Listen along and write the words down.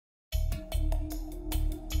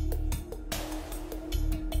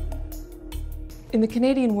In the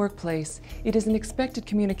Canadian workplace, it is an expected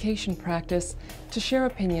communication practice to share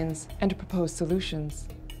opinions and to propose solutions.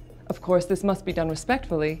 Of course, this must be done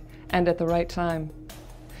respectfully and at the right time.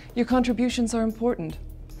 Your contributions are important.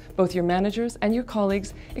 Both your managers and your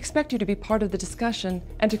colleagues expect you to be part of the discussion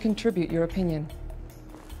and to contribute your opinion.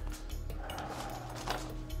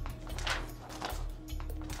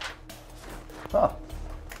 Huh.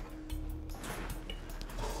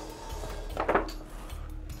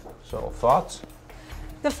 So, thoughts?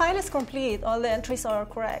 The file is complete. All the entries are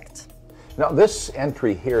correct. Now, this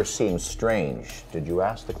entry here seems strange. Did you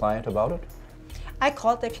ask the client about it? I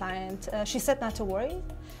called the client. She said not to worry.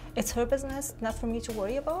 It's her business, not for me to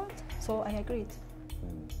worry about, so I agreed.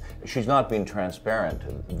 She's not been transparent.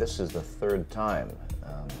 This is the third time.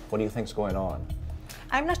 What do you think's going on?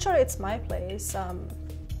 I'm not sure it's my place.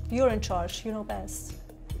 You're in charge. You know best.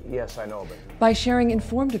 Yes, I know, but... By sharing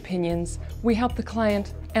informed opinions, we help the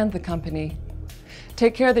client and the company.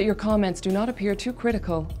 Take care that your comments do not appear too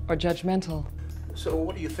critical or judgmental. So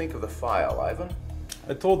what do you think of the file, Ivan?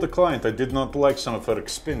 I told the client I did not like some of her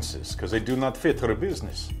expenses because they do not fit her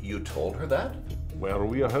business. You told her that? Well,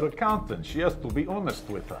 we are her accountant. She has to be honest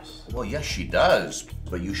with us. Well, yes, she does,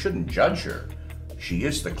 but you shouldn't judge her. She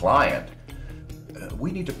is the client.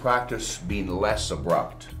 We need to practice being less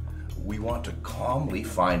abrupt. We want to calmly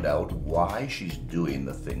find out why she's doing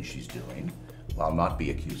the things she's doing, while not be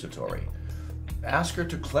accusatory. Ask her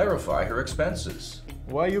to clarify her expenses.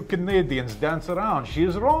 Why you Canadians dance around? She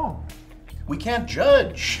is wrong. We can't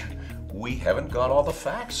judge. We haven't got all the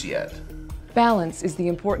facts yet. Balance is the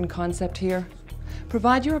important concept here.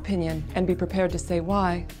 Provide your opinion and be prepared to say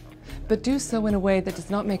why, but do so in a way that does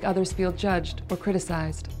not make others feel judged or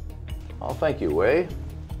criticized. Well, thank you, Wei.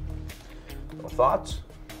 Thoughts?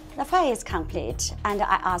 The file is complete, and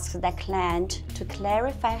I asked the client to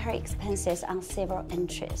clarify her expenses on several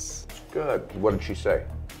entries. Good. What did she say?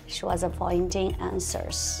 She was avoiding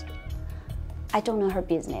answers. I don't know her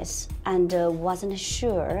business and wasn't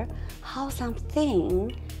sure how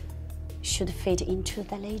something should fit into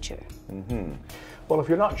the ledger. Well, if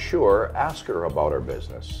you're not sure, ask her about her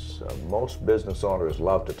business. Most business owners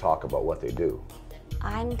love to talk about what they do.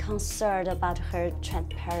 I'm concerned about her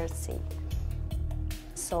transparency,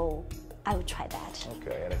 so I will try that.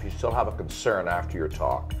 Okay, and if you still have a concern after your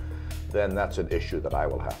talk, then that's an issue that I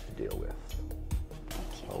will have to deal with.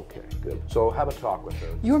 Okay, good. So have a talk with her.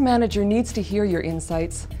 Your manager needs to hear your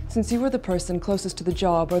insights, since you are the person closest to the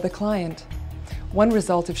job or the client. One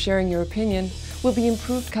result of sharing your opinion will be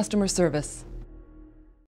improved customer service.